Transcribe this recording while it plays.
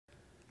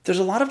There's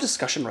a lot of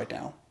discussion right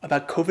now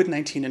about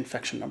COVID-19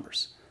 infection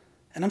numbers,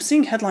 and I'm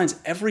seeing headlines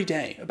every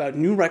day about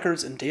new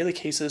records in daily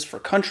cases for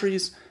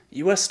countries,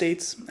 US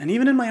states, and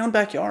even in my own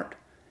backyard.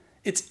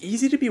 It's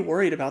easy to be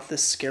worried about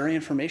this scary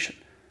information,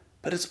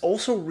 but it's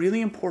also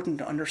really important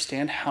to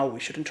understand how we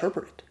should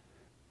interpret it.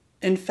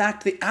 In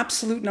fact, the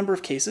absolute number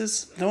of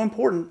cases, though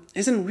important,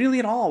 isn't really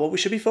at all what we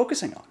should be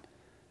focusing on.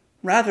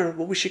 Rather,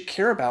 what we should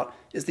care about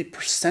is the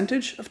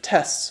percentage of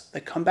tests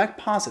that come back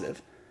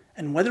positive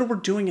and whether we're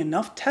doing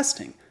enough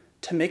testing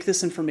to make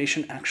this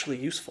information actually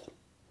useful.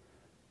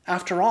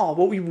 After all,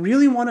 what we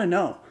really want to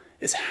know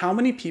is how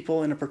many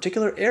people in a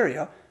particular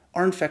area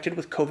are infected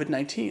with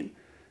COVID-19,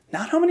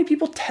 not how many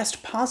people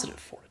test positive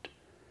for it.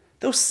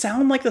 Those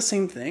sound like the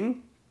same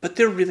thing, but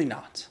they're really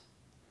not.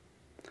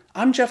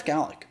 I'm Jeff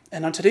Galak,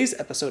 and on today's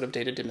episode of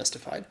Data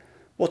Demystified,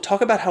 we'll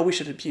talk about how we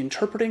should be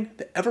interpreting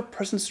the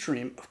ever-present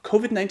stream of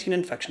COVID-19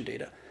 infection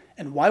data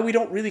and why we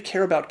don't really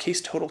care about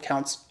case total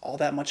counts all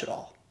that much at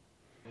all.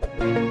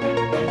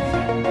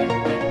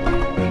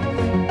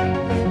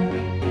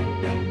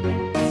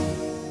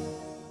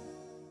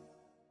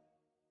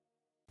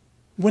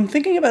 When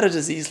thinking about a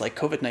disease like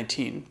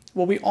COVID-19,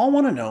 what we all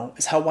want to know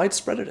is how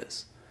widespread it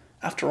is.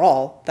 After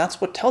all, that's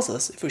what tells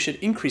us if we should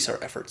increase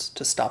our efforts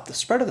to stop the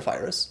spread of the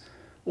virus,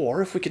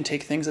 or if we can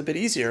take things a bit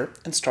easier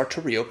and start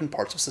to reopen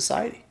parts of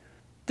society.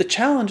 The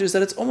challenge is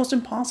that it's almost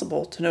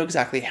impossible to know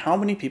exactly how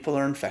many people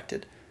are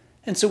infected,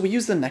 and so we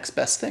use the next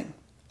best thing,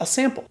 a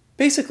sample.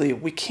 Basically,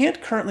 we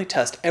can't currently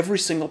test every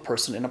single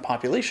person in a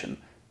population,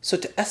 so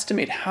to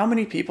estimate how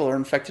many people are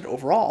infected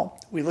overall,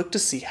 we look to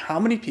see how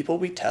many people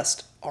we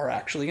test are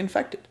actually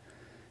infected.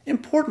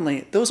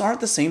 Importantly, those aren't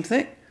the same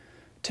thing.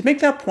 To make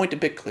that point a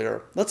bit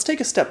clearer, let's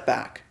take a step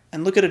back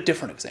and look at a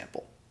different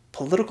example,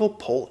 political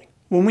polling.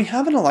 When we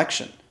have an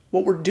election,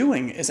 what we're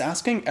doing is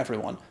asking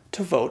everyone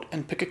to vote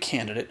and pick a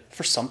candidate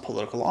for some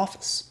political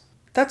office.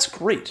 That's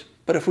great,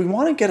 but if we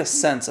want to get a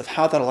sense of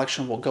how that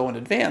election will go in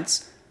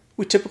advance,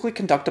 we typically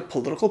conduct a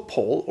political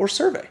poll or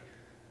survey.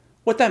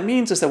 What that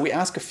means is that we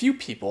ask a few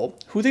people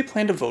who they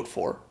plan to vote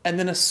for, and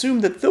then assume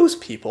that those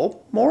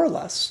people, more or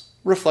less,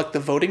 reflect the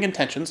voting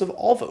intentions of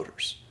all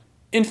voters.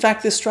 In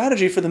fact, this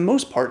strategy for the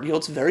most part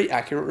yields very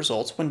accurate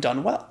results when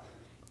done well.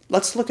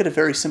 Let's look at a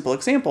very simple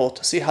example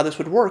to see how this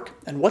would work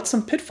and what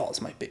some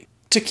pitfalls might be.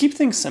 To keep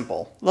things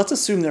simple, let's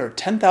assume there are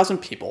 10,000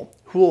 people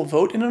who will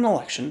vote in an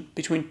election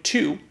between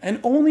two and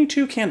only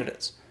two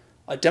candidates,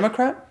 a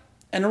Democrat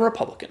and a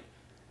Republican.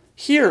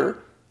 Here,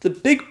 the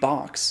big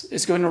box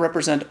is going to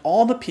represent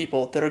all the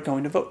people that are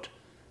going to vote.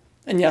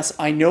 And yes,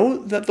 I know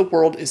that the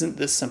world isn't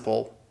this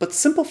simple, but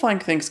simplifying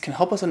things can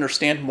help us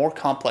understand more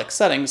complex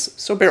settings,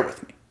 so bear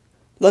with me.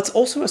 Let's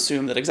also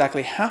assume that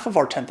exactly half of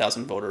our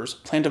 10,000 voters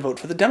plan to vote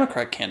for the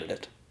Democrat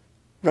candidate,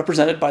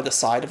 represented by the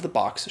side of the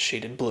box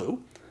shaded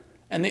blue,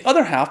 and the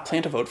other half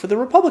plan to vote for the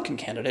Republican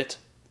candidate,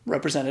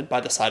 represented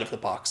by the side of the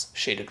box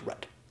shaded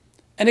red.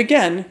 And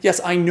again, yes,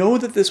 I know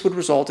that this would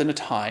result in a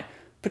tie,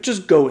 but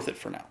just go with it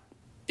for now.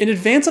 In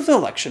advance of the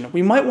election,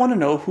 we might want to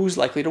know who's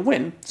likely to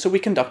win, so we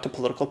conduct a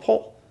political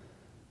poll.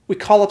 We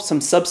call up some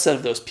subset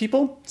of those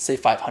people, say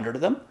 500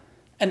 of them,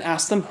 and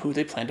ask them who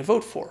they plan to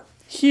vote for.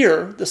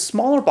 Here, the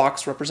smaller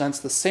box represents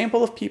the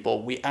sample of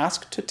people we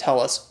ask to tell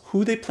us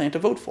who they plan to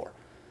vote for.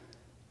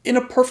 In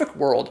a perfect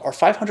world, our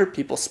 500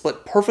 people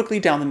split perfectly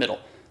down the middle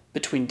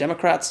between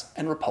Democrats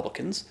and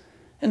Republicans,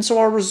 and so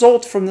our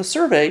result from the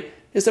survey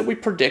is that we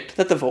predict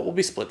that the vote will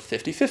be split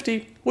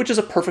 50-50, which is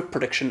a perfect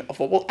prediction of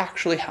what will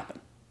actually happen.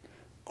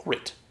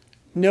 Great.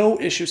 No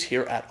issues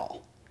here at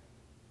all.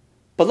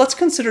 But let's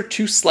consider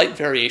two slight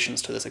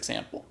variations to this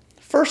example.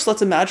 First,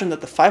 let's imagine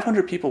that the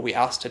 500 people we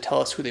asked to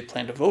tell us who they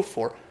plan to vote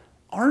for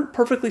aren't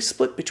perfectly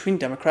split between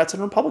Democrats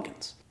and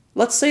Republicans.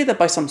 Let's say that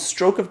by some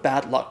stroke of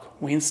bad luck,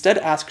 we instead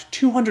ask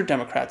 200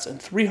 Democrats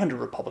and 300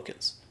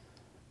 Republicans.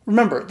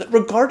 Remember that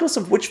regardless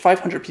of which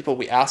 500 people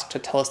we ask to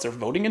tell us their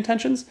voting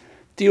intentions,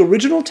 the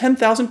original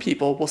 10,000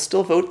 people will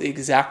still vote the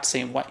exact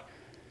same way.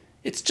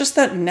 It's just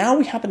that now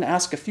we happen to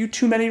ask a few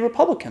too many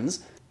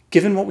Republicans,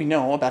 given what we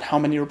know about how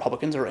many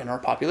Republicans are in our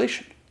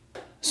population.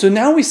 So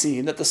now we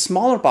see that the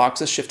smaller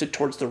box is shifted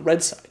towards the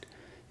red side.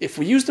 If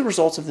we use the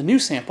results of the new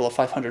sample of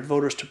 500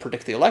 voters to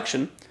predict the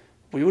election,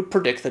 we would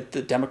predict that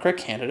the Democrat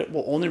candidate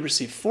will only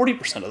receive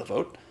 40% of the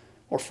vote,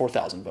 or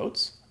 4,000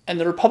 votes,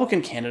 and the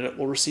Republican candidate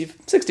will receive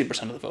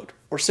 60% of the vote,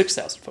 or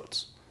 6,000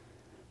 votes.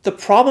 The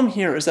problem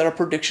here is that our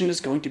prediction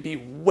is going to be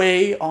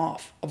way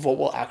off of what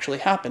will actually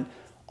happen,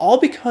 all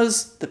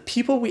because the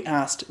people we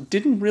asked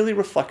didn't really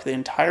reflect the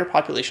entire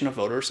population of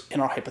voters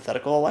in our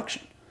hypothetical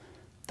election.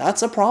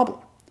 That's a problem.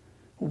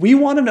 We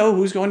want to know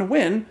who's going to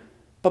win,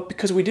 but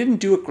because we didn't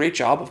do a great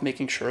job of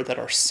making sure that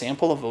our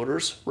sample of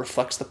voters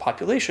reflects the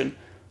population,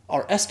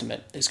 our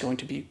estimate is going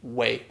to be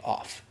way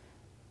off.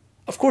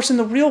 Of course, in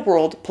the real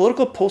world,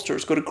 political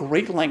pollsters go to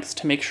great lengths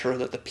to make sure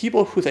that the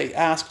people who they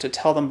ask to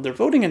tell them their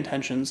voting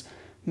intentions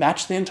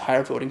match the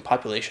entire voting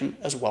population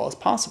as well as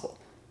possible.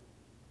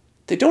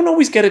 They don't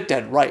always get it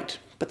dead right,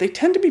 but they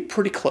tend to be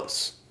pretty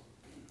close.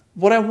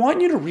 What I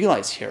want you to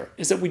realize here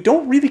is that we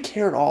don't really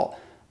care at all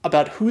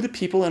about who the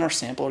people in our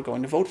sample are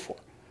going to vote for.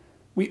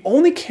 We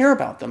only care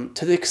about them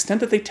to the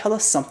extent that they tell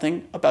us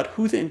something about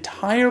who the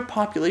entire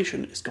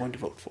population is going to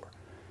vote for.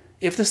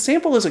 If the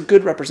sample is a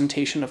good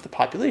representation of the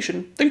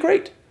population, then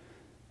great.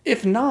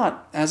 If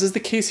not, as is the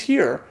case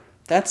here,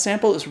 that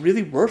sample is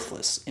really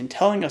worthless in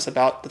telling us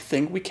about the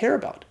thing we care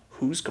about,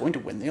 who's going to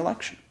win the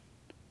election.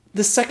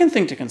 The second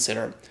thing to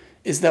consider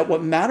is that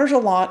what matters a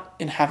lot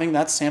in having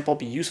that sample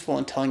be useful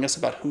in telling us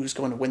about who's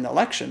going to win the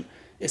election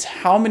is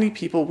how many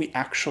people we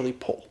actually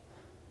poll.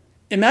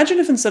 Imagine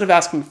if instead of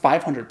asking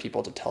 500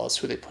 people to tell us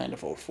who they plan to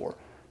vote for,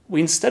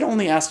 we instead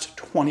only asked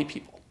 20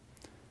 people.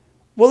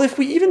 Well, if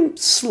we even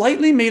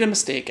slightly made a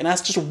mistake and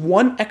asked just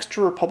one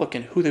extra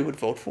Republican who they would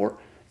vote for,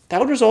 that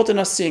would result in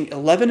us seeing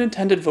 11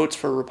 intended votes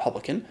for a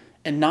Republican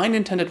and 9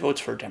 intended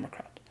votes for a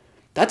Democrat.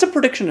 That's a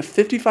prediction of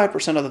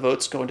 55% of the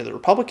votes going to the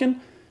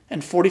Republican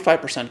and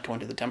 45% going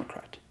to the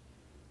Democrat.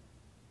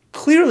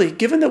 Clearly,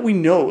 given that we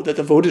know that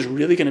the vote is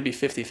really going to be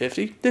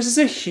 50-50, this is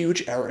a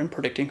huge error in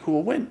predicting who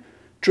will win,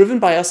 driven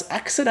by us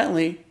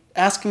accidentally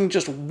asking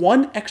just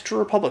one extra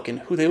Republican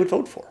who they would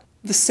vote for.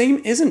 The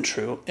same isn't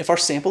true if our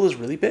sample is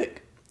really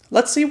big.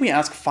 Let's say we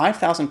ask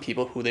 5,000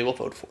 people who they will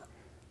vote for.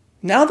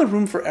 Now the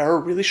room for error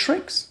really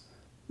shrinks.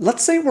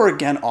 Let's say we're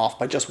again off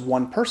by just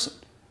one person.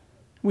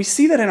 We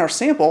see that in our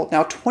sample,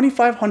 now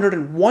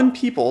 2,501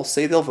 people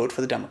say they'll vote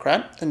for the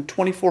Democrat, and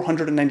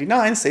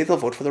 2,499 say they'll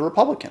vote for the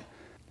Republican.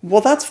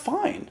 Well, that's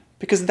fine,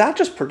 because that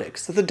just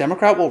predicts that the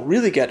Democrat will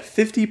really get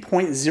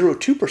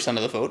 50.02%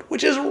 of the vote,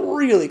 which is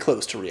really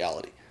close to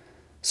reality.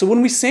 So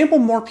when we sample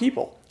more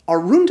people, our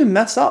room to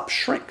mess up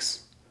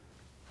shrinks.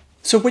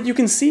 So what you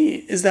can see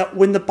is that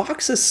when the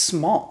box is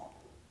small,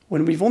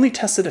 when we've only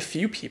tested a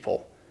few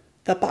people,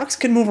 that box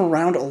can move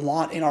around a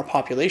lot in our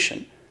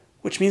population,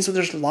 which means that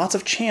there's lots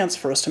of chance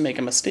for us to make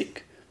a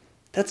mistake.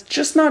 That's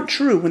just not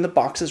true when the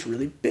box is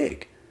really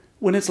big.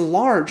 When it's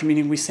large,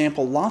 meaning we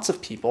sample lots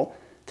of people,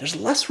 there's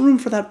less room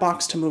for that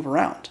box to move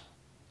around.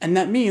 And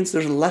that means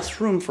there's less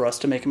room for us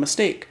to make a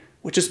mistake,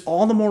 which is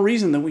all the more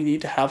reason that we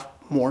need to have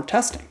more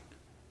testing.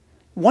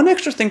 One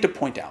extra thing to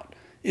point out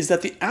is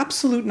that the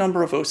absolute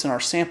number of votes in our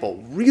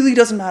sample really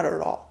doesn't matter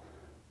at all.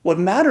 What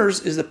matters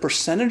is the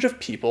percentage of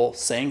people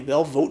saying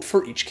they'll vote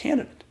for each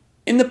candidate.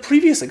 In the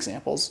previous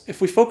examples, if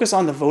we focus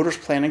on the voters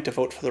planning to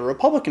vote for the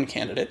Republican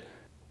candidate,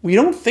 we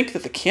don't think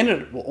that the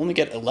candidate will only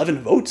get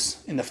 11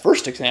 votes in the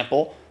first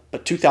example,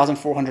 but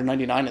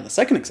 2,499 in the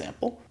second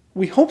example.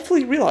 We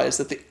hopefully realize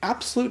that the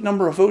absolute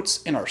number of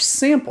votes in our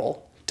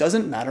sample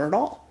doesn't matter at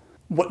all.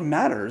 What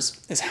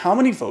matters is how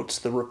many votes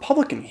the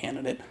Republican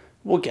candidate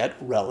will get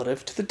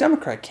relative to the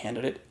Democrat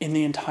candidate in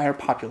the entire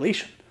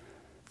population.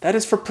 That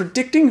is, for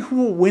predicting who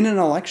will win an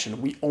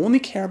election, we only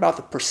care about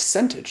the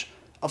percentage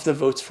of the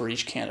votes for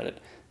each candidate,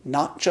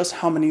 not just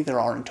how many there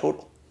are in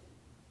total.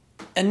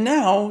 And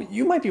now,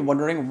 you might be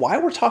wondering why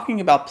we're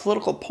talking about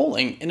political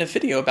polling in a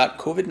video about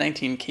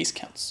COVID-19 case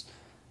counts.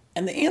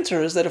 And the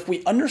answer is that if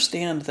we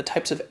understand the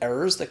types of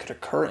errors that could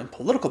occur in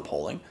political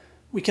polling,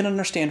 we can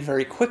understand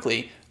very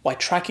quickly why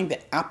tracking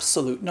the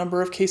absolute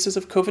number of cases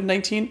of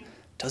COVID-19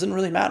 doesn't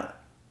really matter.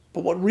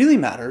 But what really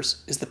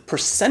matters is the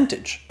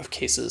percentage of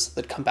cases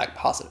that come back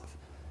positive.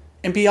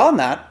 And beyond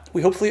that,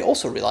 we hopefully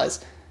also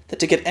realize that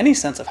to get any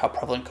sense of how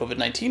prevalent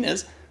COVID-19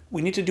 is,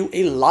 we need to do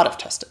a lot of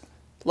testing.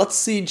 Let's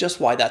see just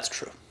why that's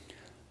true.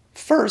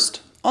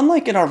 First,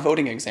 unlike in our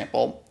voting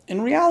example,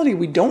 in reality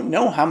we don't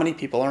know how many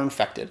people are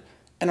infected,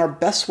 and our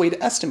best way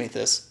to estimate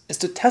this is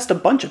to test a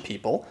bunch of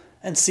people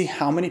and see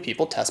how many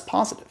people test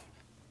positive.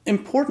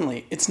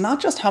 Importantly, it's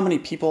not just how many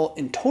people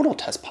in total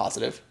test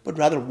positive, but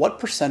rather what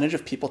percentage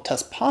of people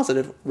test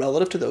positive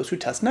relative to those who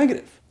test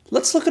negative.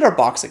 Let's look at our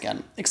box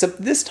again,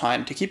 except this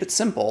time, to keep it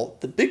simple,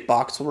 the big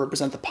box will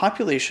represent the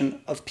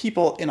population of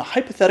people in a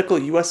hypothetical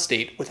US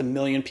state with 1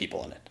 million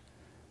people in it.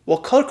 We'll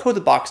color code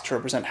the box to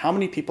represent how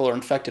many people are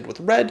infected, with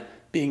red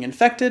being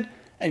infected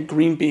and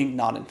green being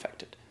not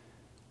infected.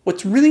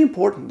 What's really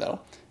important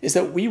though, is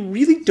that we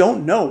really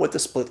don't know what the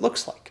split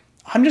looks like.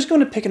 I'm just going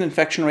to pick an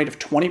infection rate of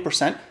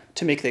 20%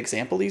 to make the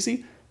example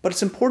easy, but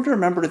it's important to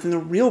remember that in the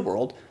real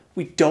world,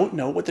 we don't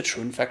know what the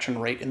true infection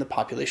rate in the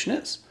population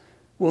is.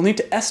 We'll need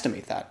to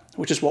estimate that,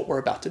 which is what we're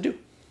about to do.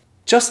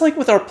 Just like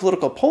with our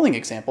political polling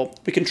example,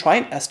 we can try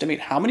and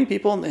estimate how many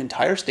people in the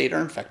entire state are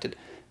infected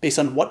based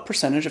on what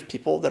percentage of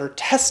people that are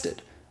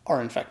tested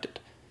are infected.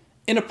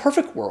 In a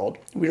perfect world,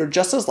 we are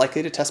just as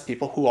likely to test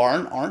people who are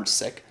and aren't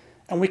sick,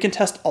 and we can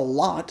test a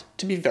lot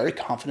to be very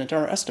confident in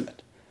our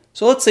estimate.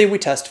 So let's say we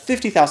test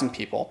 50,000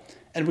 people,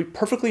 and we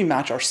perfectly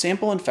match our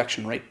sample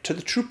infection rate to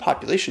the true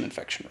population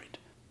infection rate.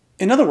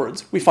 In other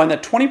words, we find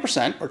that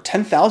 20% or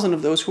 10,000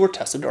 of those who are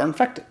tested are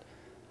infected.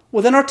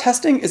 Well, then our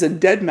testing is a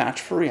dead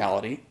match for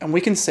reality, and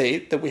we can say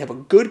that we have a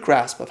good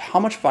grasp of how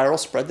much viral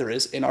spread there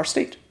is in our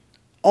state.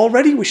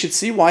 Already, we should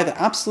see why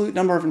the absolute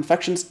number of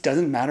infections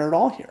doesn't matter at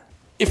all here.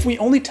 If we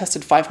only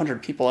tested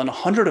 500 people and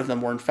 100 of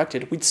them were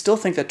infected, we'd still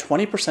think that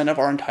 20% of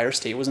our entire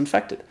state was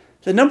infected.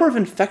 The number of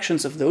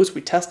infections of those we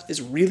test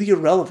is really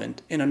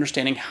irrelevant in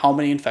understanding how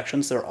many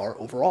infections there are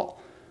overall.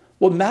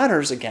 What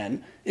matters,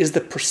 again, is the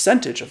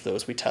percentage of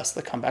those we test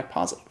that come back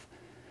positive.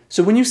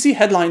 So when you see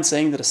headlines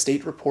saying that a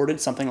state reported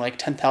something like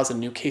 10,000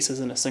 new cases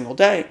in a single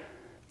day,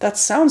 that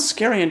sounds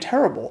scary and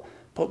terrible,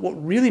 but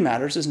what really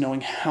matters is knowing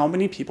how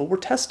many people were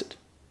tested.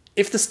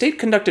 If the state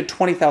conducted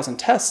 20,000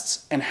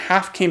 tests and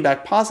half came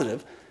back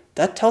positive,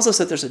 that tells us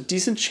that there's a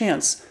decent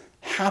chance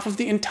half of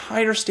the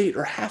entire state,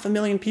 or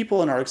 500,000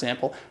 people in our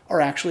example,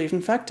 are actually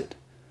infected.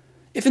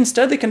 If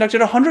instead they conducted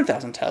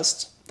 100,000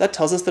 tests, that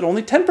tells us that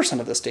only 10%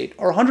 of the state,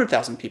 or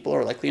 100,000 people,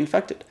 are likely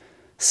infected.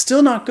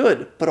 Still not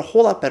good, but a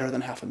whole lot better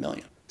than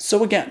 500,000.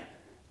 So again,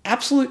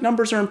 absolute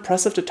numbers are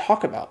impressive to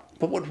talk about,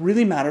 but what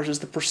really matters is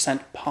the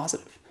percent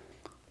positive.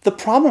 The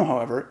problem,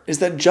 however, is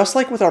that just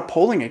like with our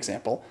polling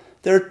example,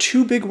 there are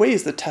two big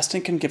ways that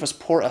testing can give us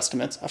poor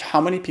estimates of how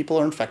many people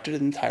are infected in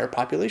the entire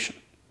population.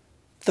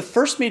 The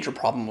first major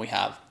problem we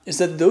have is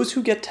that those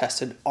who get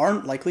tested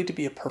aren't likely to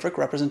be a perfect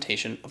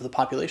representation of the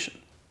population.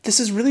 This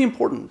is really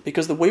important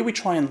because the way we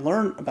try and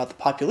learn about the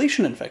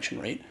population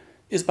infection rate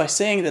is by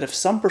saying that if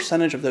some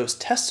percentage of those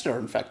tested are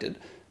infected,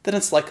 then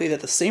it's likely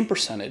that the same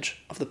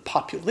percentage of the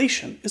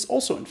population is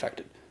also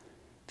infected.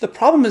 The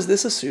problem is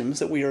this assumes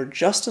that we are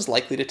just as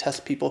likely to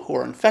test people who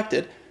are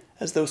infected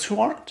as those who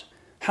aren't.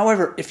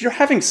 However, if you're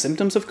having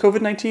symptoms of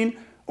COVID-19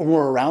 or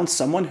were around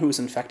someone who is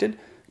infected,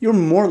 you're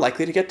more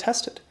likely to get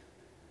tested.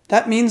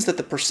 That means that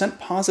the percent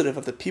positive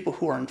of the people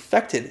who are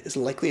infected is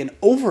likely an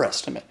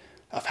overestimate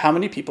of how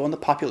many people in the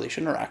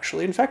population are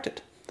actually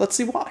infected. Let's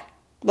see why.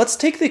 Let's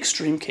take the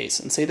extreme case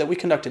and say that we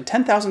conducted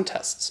 10,000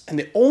 tests and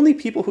the only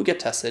people who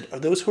get tested are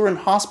those who are in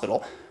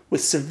hospital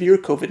with severe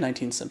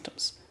COVID-19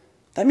 symptoms.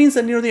 That means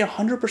that nearly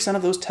 100%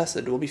 of those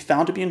tested will be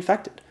found to be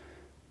infected.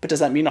 But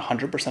does that mean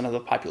 100% of the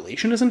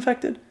population is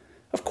infected?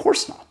 Of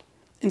course not.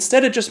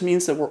 Instead, it just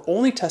means that we're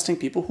only testing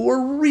people who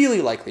are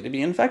really likely to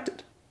be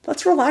infected.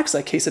 Let's relax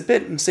that case a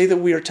bit and say that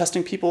we are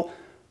testing people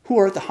who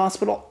are at the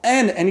hospital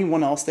and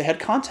anyone else they had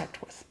contact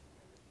with.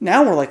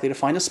 Now we're likely to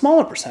find a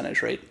smaller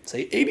percentage rate,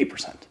 say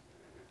 80%.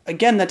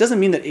 Again, that doesn't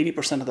mean that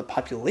 80% of the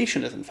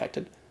population is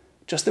infected,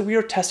 just that we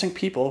are testing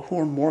people who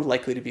are more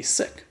likely to be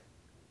sick.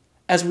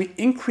 As we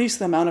increase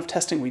the amount of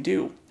testing we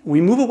do,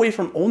 we move away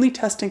from only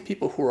testing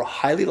people who are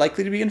highly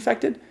likely to be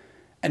infected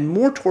and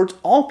more towards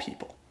all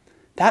people.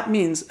 That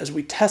means as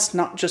we test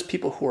not just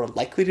people who are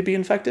likely to be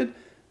infected,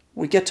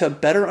 we get to a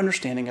better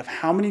understanding of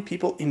how many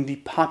people in the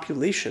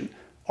population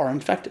are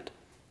infected.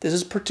 This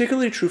is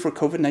particularly true for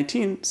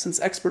COVID-19 since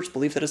experts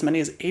believe that as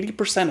many as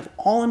 80% of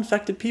all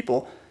infected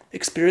people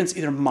experience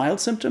either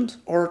mild symptoms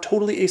or are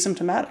totally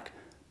asymptomatic,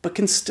 but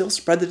can still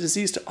spread the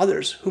disease to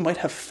others who might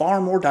have far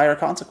more dire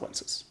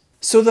consequences.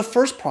 So the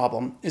first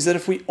problem is that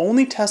if we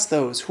only test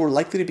those who are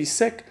likely to be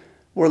sick,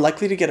 we're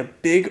likely to get a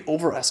big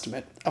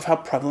overestimate of how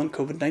prevalent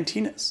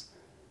COVID-19 is.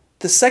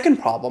 The second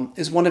problem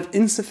is one of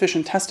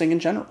insufficient testing in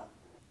general.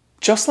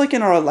 Just like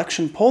in our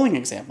election polling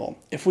example,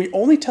 if we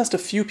only test a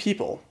few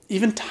people,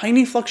 even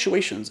tiny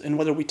fluctuations in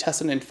whether we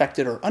test an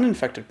infected or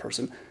uninfected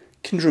person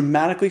can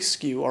dramatically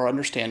skew our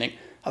understanding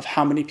of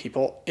how many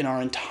people in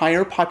our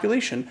entire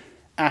population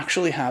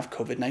actually have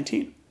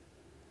COVID-19.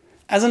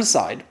 As an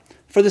aside,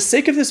 for the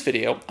sake of this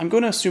video, I'm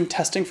going to assume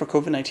testing for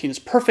COVID-19 is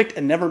perfect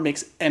and never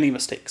makes any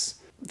mistakes.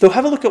 Though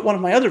have a look at one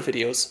of my other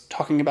videos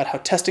talking about how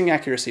testing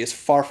accuracy is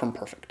far from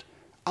perfect.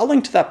 I'll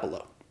link to that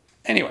below.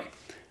 Anyway,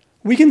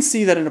 we can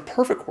see that in a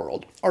perfect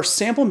world, our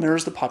sample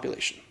mirrors the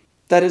population.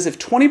 That is, if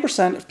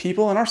 20% of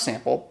people in our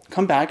sample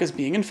come back as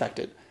being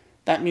infected,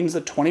 that means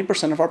that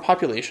 20% of our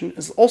population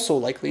is also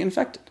likely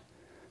infected.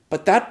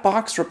 But that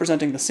box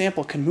representing the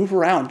sample can move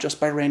around just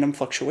by random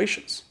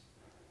fluctuations.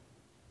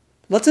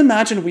 Let's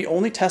imagine we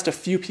only test a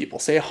few people,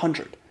 say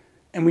 100,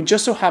 and we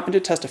just so happen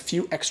to test a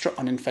few extra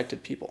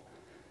uninfected people.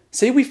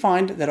 Say we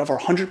find that of our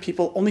 100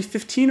 people, only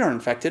 15 are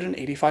infected and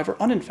 85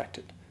 are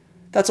uninfected.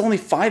 That's only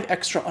 5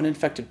 extra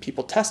uninfected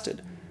people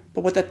tested,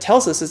 but what that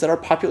tells us is that our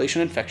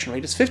population infection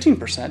rate is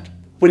 15%,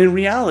 when in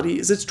reality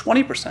it's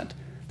 20%.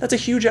 That's a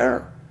huge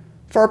error.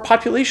 For our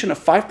population, a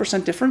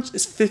 5% difference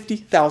is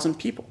 50,000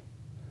 people.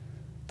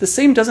 The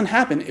same doesn't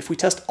happen if we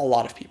test a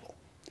lot of people.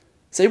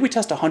 Say we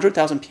test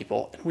 100,000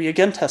 people, and we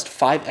again test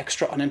 5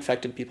 extra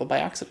uninfected people by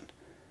accident.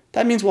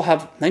 That means we'll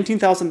have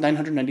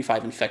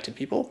 19,995 infected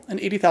people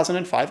and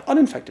 80,005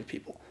 uninfected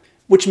people,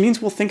 which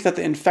means we'll think that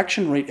the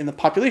infection rate in the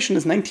population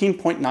is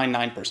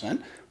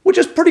 19.99%, which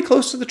is pretty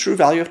close to the true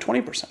value of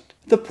 20%.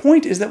 The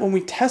point is that when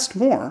we test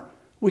more,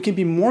 we can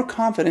be more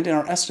confident in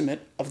our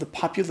estimate of the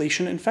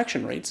population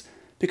infection rates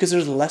because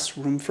there's less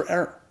room for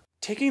error.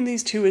 Taking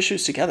these two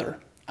issues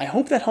together, I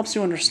hope that helps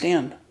you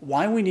understand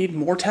why we need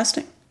more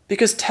testing.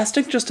 Because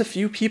testing just a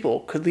few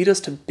people could lead us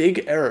to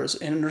big errors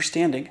in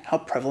understanding how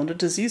prevalent a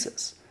disease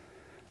is.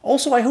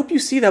 Also, I hope you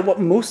see that what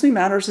mostly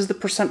matters is the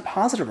percent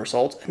positive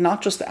result and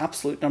not just the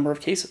absolute number of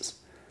cases.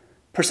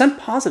 Percent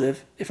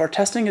positive, if our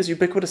testing is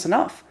ubiquitous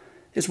enough,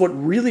 is what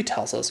really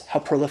tells us how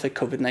prolific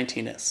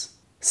COVID-19 is.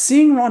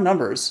 Seeing raw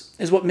numbers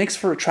is what makes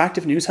for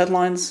attractive news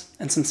headlines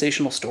and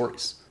sensational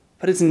stories,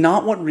 but it's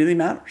not what really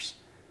matters.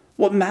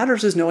 What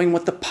matters is knowing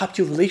what the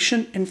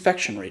population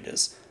infection rate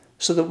is,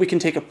 so that we can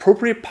take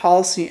appropriate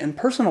policy and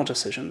personal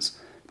decisions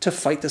to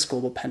fight this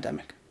global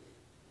pandemic.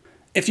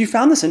 If you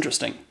found this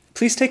interesting,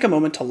 please take a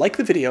moment to like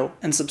the video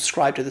and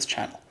subscribe to this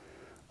channel.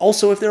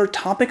 Also, if there are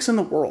topics in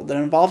the world that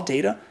involve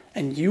data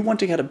and you want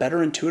to get a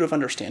better intuitive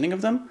understanding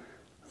of them,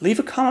 leave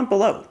a comment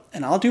below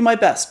and I'll do my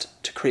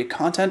best to create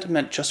content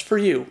meant just for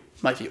you,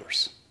 my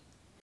viewers.